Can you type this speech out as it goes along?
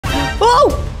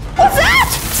Oh, what's that?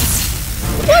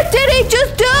 What did he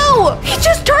just do? He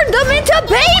just turned them into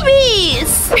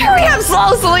babies. Here we have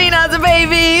Slow Selena as a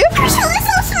baby. Ursula's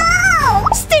so small.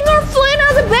 Stinger Flynn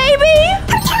as a baby.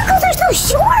 Her tentacles are so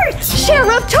short.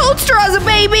 Sheriff Toadster as a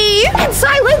baby. And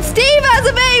Silent Steve as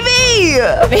a baby.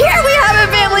 Here we have it,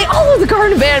 family. All of the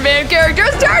Garten of Banban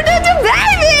characters turned into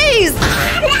babies.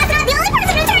 That's not the only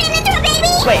person who turned into a baby.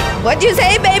 Wait, what'd you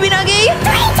say, baby Nuggy? 3,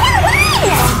 2, 1.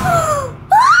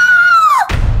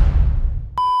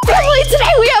 Family,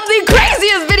 today we have the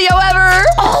craziest video ever!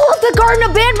 All of the Garten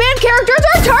of Banban characters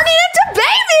are turning into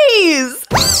babies!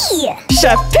 Whee!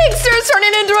 Chef Pigster's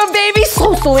turning into a baby,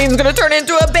 Slow Selene's gonna turn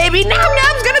into a baby,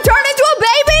 Nabnab's gonna turn into a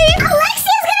baby!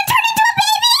 Alexia's gonna turn into a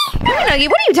baby! Hey, Nuggy,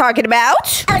 what are you talking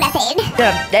about? Oh, nothing.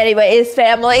 Anyways,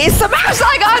 family, smash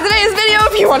like on today's video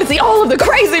if you want to see all of the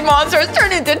crazy monsters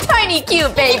turn into tiny,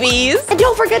 cute babies. And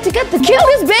don't forget to get the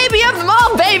cutest baby of them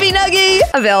all, Baby Nuggy.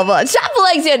 Available at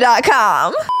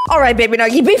shopalexia.com. All right, Baby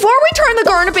Nuggy, before we turn the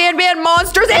Garten of Banban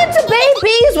monsters into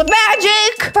babies with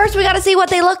magic, first we gotta see what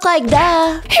they look like,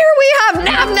 duh. Here we have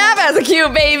Nab as a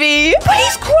cute baby, but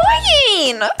he's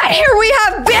crying. And here we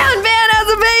have Banban as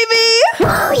a baby.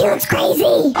 Whoa, he looks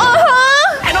crazy.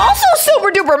 And also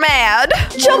super duper mad.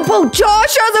 Jumbo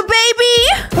Josh as a baby.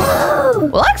 Whoa.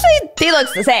 Well, actually, he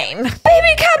looks the same.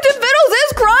 Baby Captain Fiddles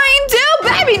is crying too,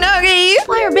 Baby Nuggy.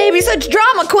 Why are babies such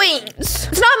drama queens?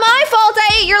 It's not my fault I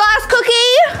ate your last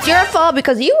cookie. It's your fault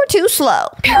because you were too slow.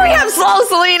 Here we have Slow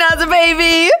Selena as a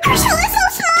baby. Ursula's so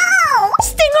small.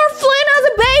 Stinger Flynn as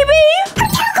a baby. Her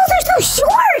tentacles are so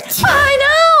short. I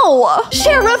know.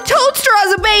 Sheriff Toadster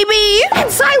as a baby.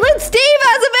 And Silent Steve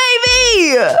as a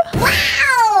baby.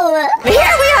 Wow. Here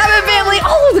we have it, family.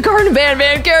 All of the Garten of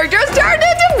Banban characters turned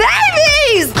into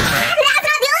babies. That's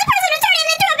not the only person who turned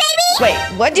into a baby. Wait,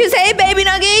 what'd you say, Baby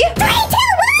Nuggy? 3, 2,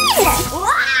 1.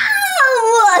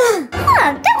 Wow.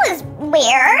 Huh, that was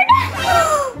weird.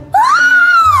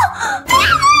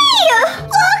 Family!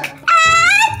 Look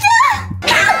at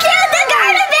how cute the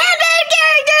Garten of Banban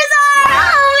characters are!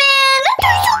 Oh man,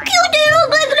 they're so cute. They look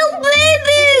like little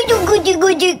babies.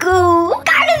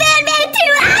 Garten of Banban 2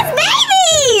 has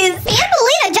babies! And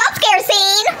Belina jumpscare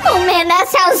scene. Oh man, that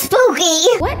sounds spooky.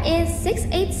 What is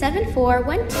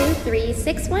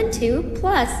 6874123612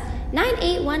 plus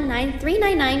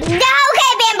 9819399?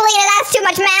 Okay, Bambolina, that's too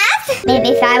much math. Maybe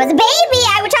if I was a baby,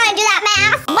 I would try and do that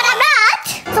math. But I'm not.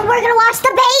 So we're gonna watch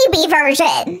the baby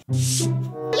version.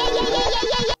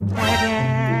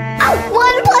 Oh,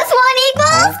 1 plus 1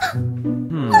 equals?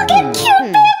 Look at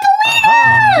cute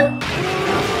Bambolina!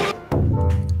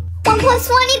 1 plus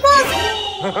 1 equals?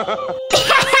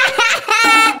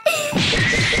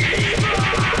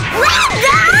 Well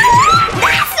done!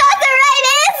 That's not the right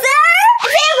answer!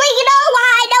 Family, you know why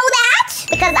I know that?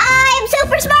 Because I'm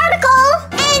super smarticle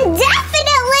and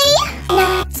definitely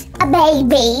not a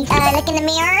baby. Look in the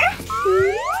mirror.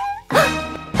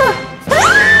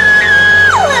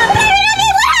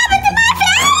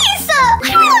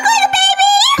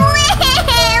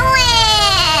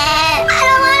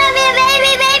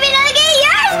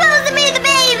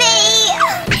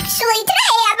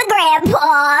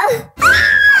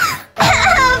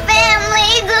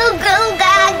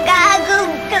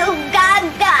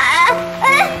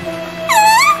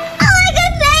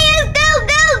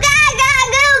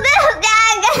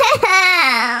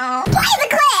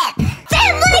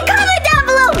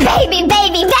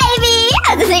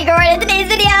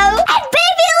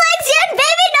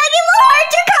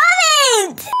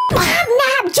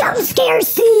 Jumpscare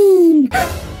scene!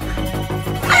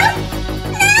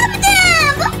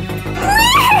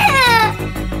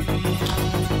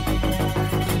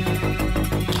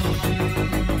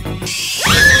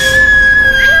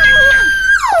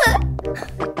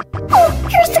 Oh,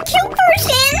 here's the cute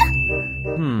version!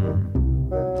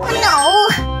 Oh, no!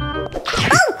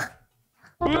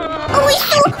 Oh, he's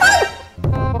so...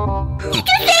 Oh! You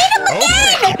just ate him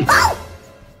again! Oh!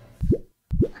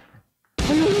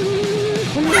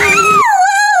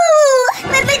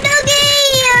 Baby Nuggy!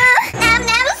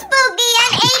 I'm spooky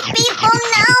and 8 people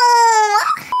know!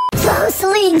 Slow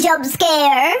Celine jump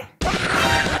scare!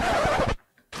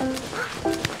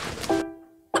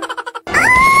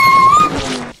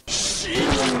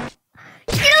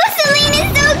 Slow Celine is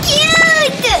so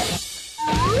cute!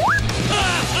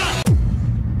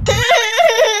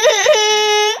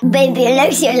 Baby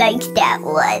Alexia likes that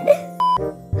one.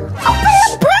 Oh, but a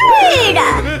bird!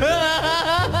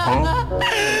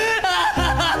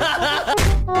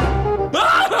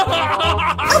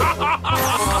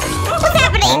 What's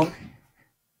happening?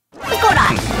 What's going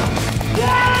on?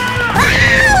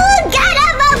 Oh, got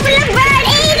him! Open the bird!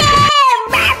 Eat him!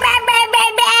 Brr, brr, brr, brr,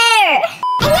 brr.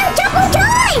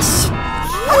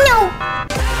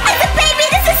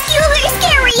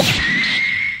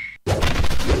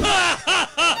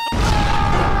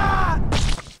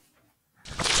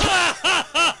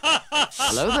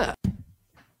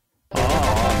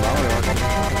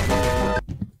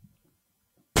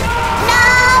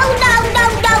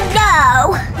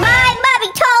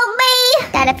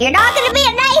 if you're not gonna be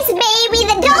a nice baby,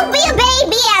 then don't be a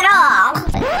baby at all.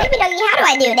 Baby Nuggy, how do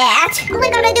I do that? All I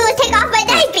gotta do is take off my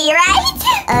diaper,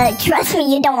 right? Trust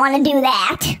me, you don't want to do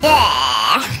that.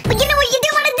 But you know what you do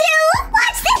want to do?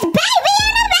 Watch this baby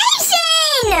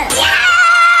animation! Yeah!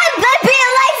 Baby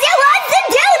Alexia wants to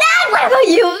do that! What about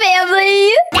you,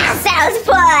 family? That sounds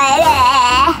fun!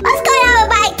 What's going on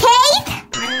with my teeth?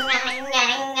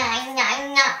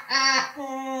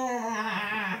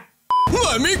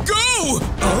 Let me go!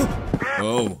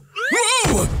 Oh.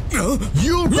 Whoa!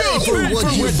 You'll pay for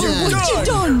what you've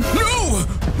done! No!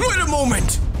 Wait a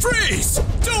moment! Freeze!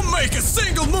 Don't make a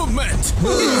single movement!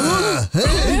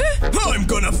 I'm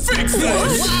gonna fix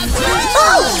this!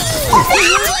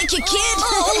 Like a kid!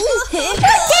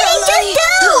 What did he just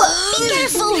do? Be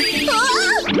careful! He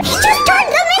just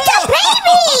turned them into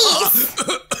babies!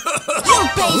 You'll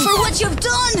pay for what you've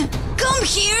done! Come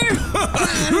here!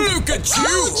 Look at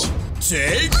you!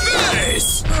 Take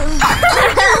this! You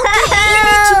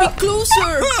need to be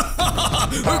closer!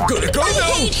 Gonna go I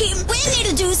now! hate him! We need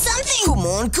to do something!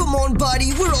 Come on,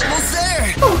 buddy, we're almost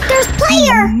there! Oh, there's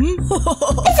Player!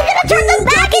 Is it gonna turn them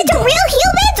back into real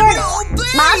humans or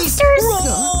monsters?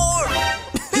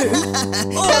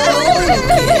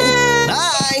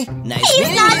 Hi! Nice He's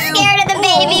meeting not you! scared of the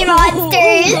baby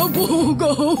monsters!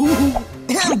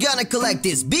 I'm gonna collect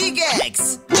this big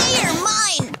X! They're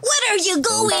mine! Where are you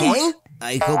going? Okay?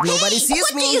 I hope nobody sees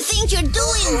What me! do you think you're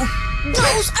doing?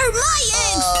 Those are my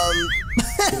eggs!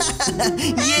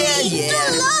 Yeah.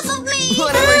 Don't laugh at me!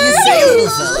 Whatever you say,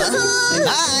 little fella.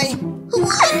 Bye!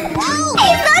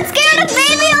 He's not scared of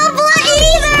baby blood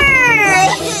either!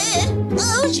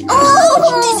 Ouch!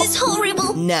 Oh. This is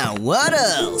horrible! Now what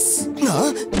else?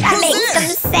 Huh? That Who's makes there?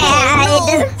 them sad. Oh,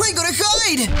 no, I gotta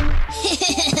hide!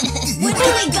 What do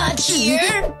we got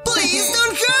here? Please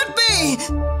don't hurt me!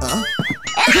 Huh?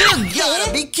 You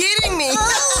gotta be kidding me!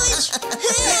 Ouch!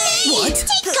 Hey, What?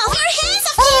 take off your hands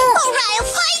off him or I'll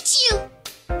fight you!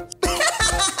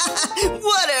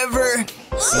 Whatever!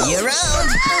 See you around!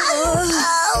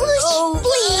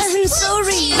 Please, I'm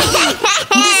sorry.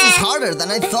 This is harder than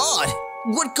I thought!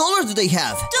 What color do they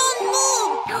have? Don't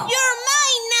move! You're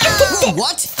mine now! Oh,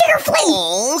 what?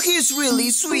 Oh, he's really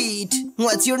sweet.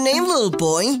 What's your name, little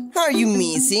boy? Are you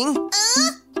missing? No!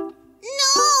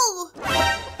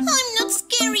 I'm not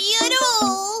scary at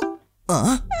all!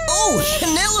 Oh,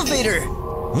 an elevator!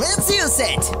 Let's use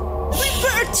it!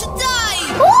 Prepare to die!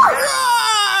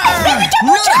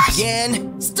 Not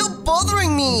again! Stop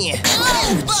bothering me!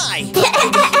 Oh, bye!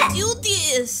 Do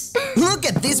this! Look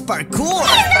at this parkour!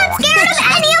 Scared of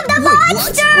any of the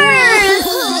monsters!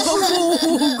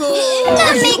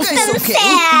 That makes them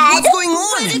sad! What's going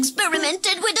Fred on?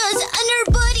 experimented with us and our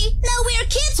body! Now we're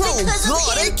kids Oh because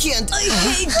God, of I him! can't! I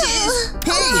hate this!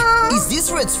 Hey, is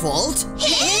this Red's fault?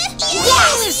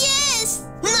 Yes!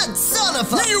 Not son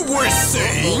of a... You were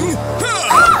saying?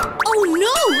 Ha! Oh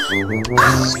no!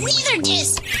 Neither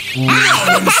this!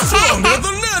 I'm stronger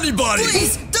than anybody!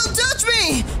 Please, don't touch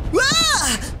me!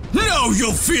 Ah! Now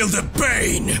you'll feel the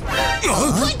pain!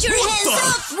 Put your hands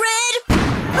off, Red!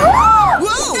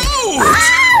 Whoa!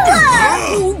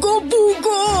 Booga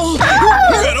booga!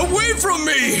 Get away from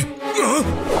me!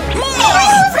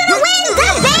 Who's gonna win, the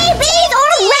babies or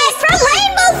Red from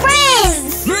Rainbow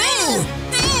Friends?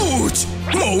 Ouch!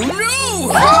 Oh no!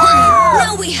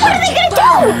 Now we have What are they gonna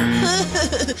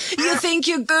do? You think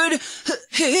you're good?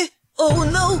 Oh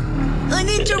no! I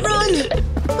need to run!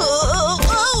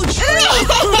 Ouch!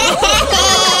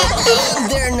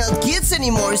 They're not kids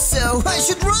anymore, so I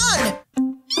should run!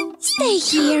 Stay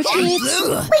here, kids!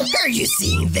 Blue, are you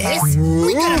seeing this?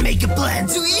 We gotta make a plan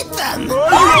to eat them!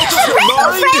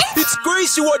 It's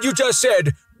crazy what you just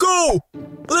said! Go!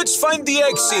 Let's find the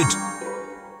exit!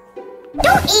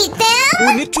 Don't eat them!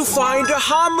 We need to find a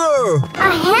hammer!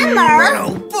 A hammer?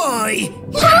 Oh boy!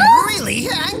 I'm really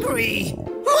hungry!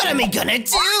 What am I gonna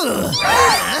do?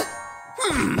 Huh?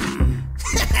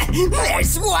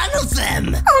 There's one of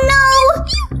them! Oh no!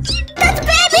 That's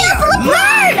baby blue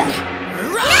bird!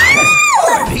 Run!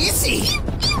 Where is he?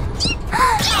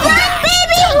 Run,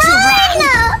 baby, run!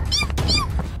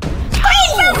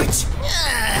 Ouch!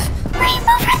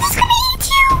 Rainbow Friend is gonna eat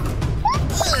you!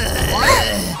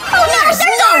 Oh no, There's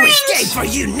there's no orange! escape for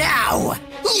you now!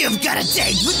 You've got a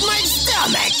date with my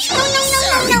stomach!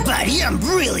 Sorry, buddy, I'm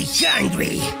really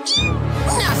hungry!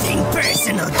 Nothing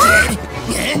personal, kid!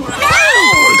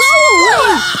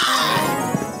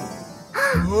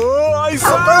 Oh, I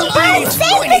found it!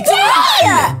 Save the day!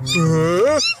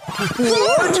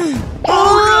 What?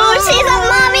 Oh, she's a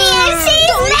mommy and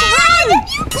she's mad!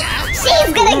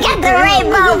 She's gonna get the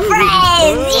Rainbow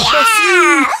Friends!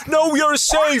 Yeah! Now we are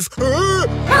safe!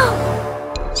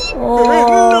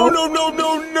 No, no, no,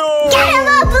 no, no! Get him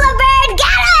up, Bluebird!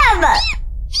 Get him!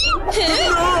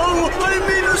 No, I'm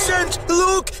innocent!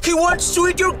 Look, he wants to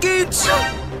eat your kids!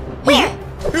 Where?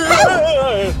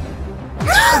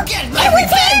 I'll get my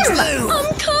revenge, Blue!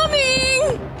 I'm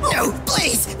coming! No,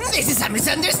 please! This is a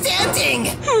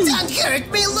misunderstanding! Don't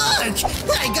hurt me, look!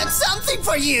 I got something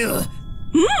for you!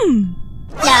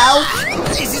 No.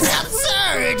 This is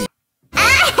absurd!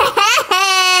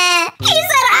 He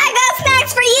said I got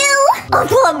snacks for you! Oh,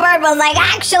 Bluebird was like,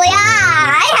 actually,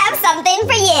 I have something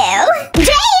for you!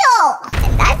 Jail!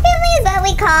 And that feeling is what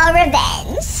we call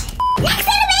revenge. Next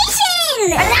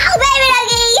animation! No, baby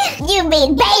Nuggy! You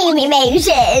mean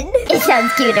baby-mation! It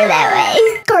sounds cuter that way.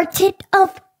 Garten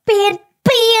of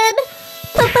Banban.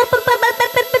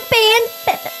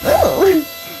 Ooh.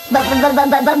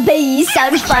 Bee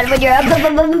sounds fun when you're a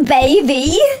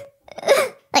baby.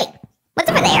 Wait, what's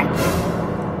over there?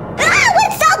 Ah,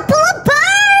 what's up,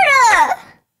 Bluebird?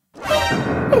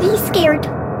 And he's scared.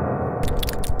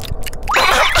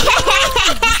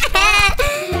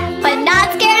 But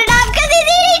not scared enough because he's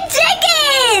eating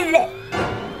chicken!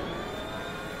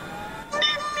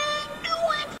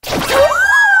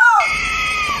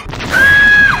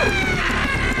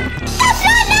 That's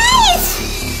not nice!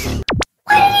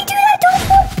 Why did he do that to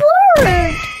a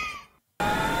Bluebird?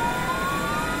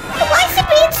 Why is he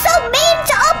being so mean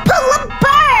to a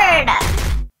Bluebird?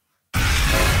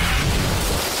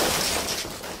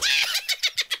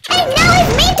 And now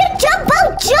he's mean to Jumbo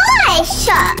Josh!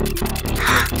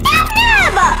 Damn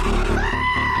him!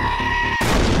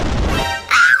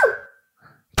 Ow!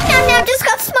 Now just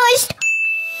got smushed.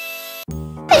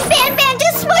 This Banban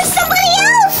just smushed somebody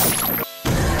else!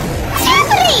 What's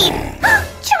happening?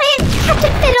 Giant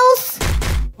Captain Fiddles!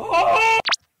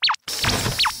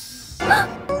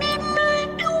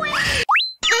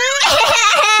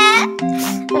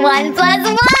 1 plus 1,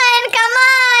 come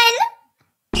on!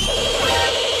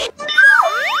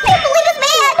 Can't believe it's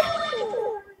mad!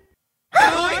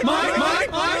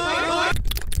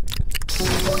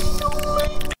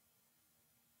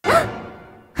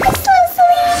 I'm so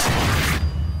sweet!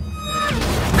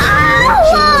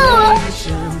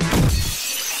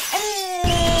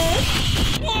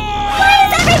 Why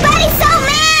is everybody so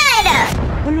mad?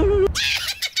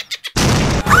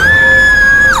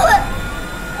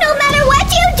 No matter what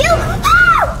you do!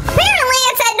 Oh! Apparently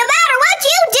it said no matter what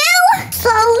you do!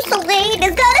 So Celine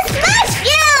is gonna smash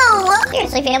you!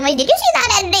 Seriously, family, did you see that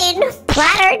ending?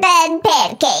 Flatter than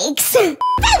pancakes.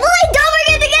 Family,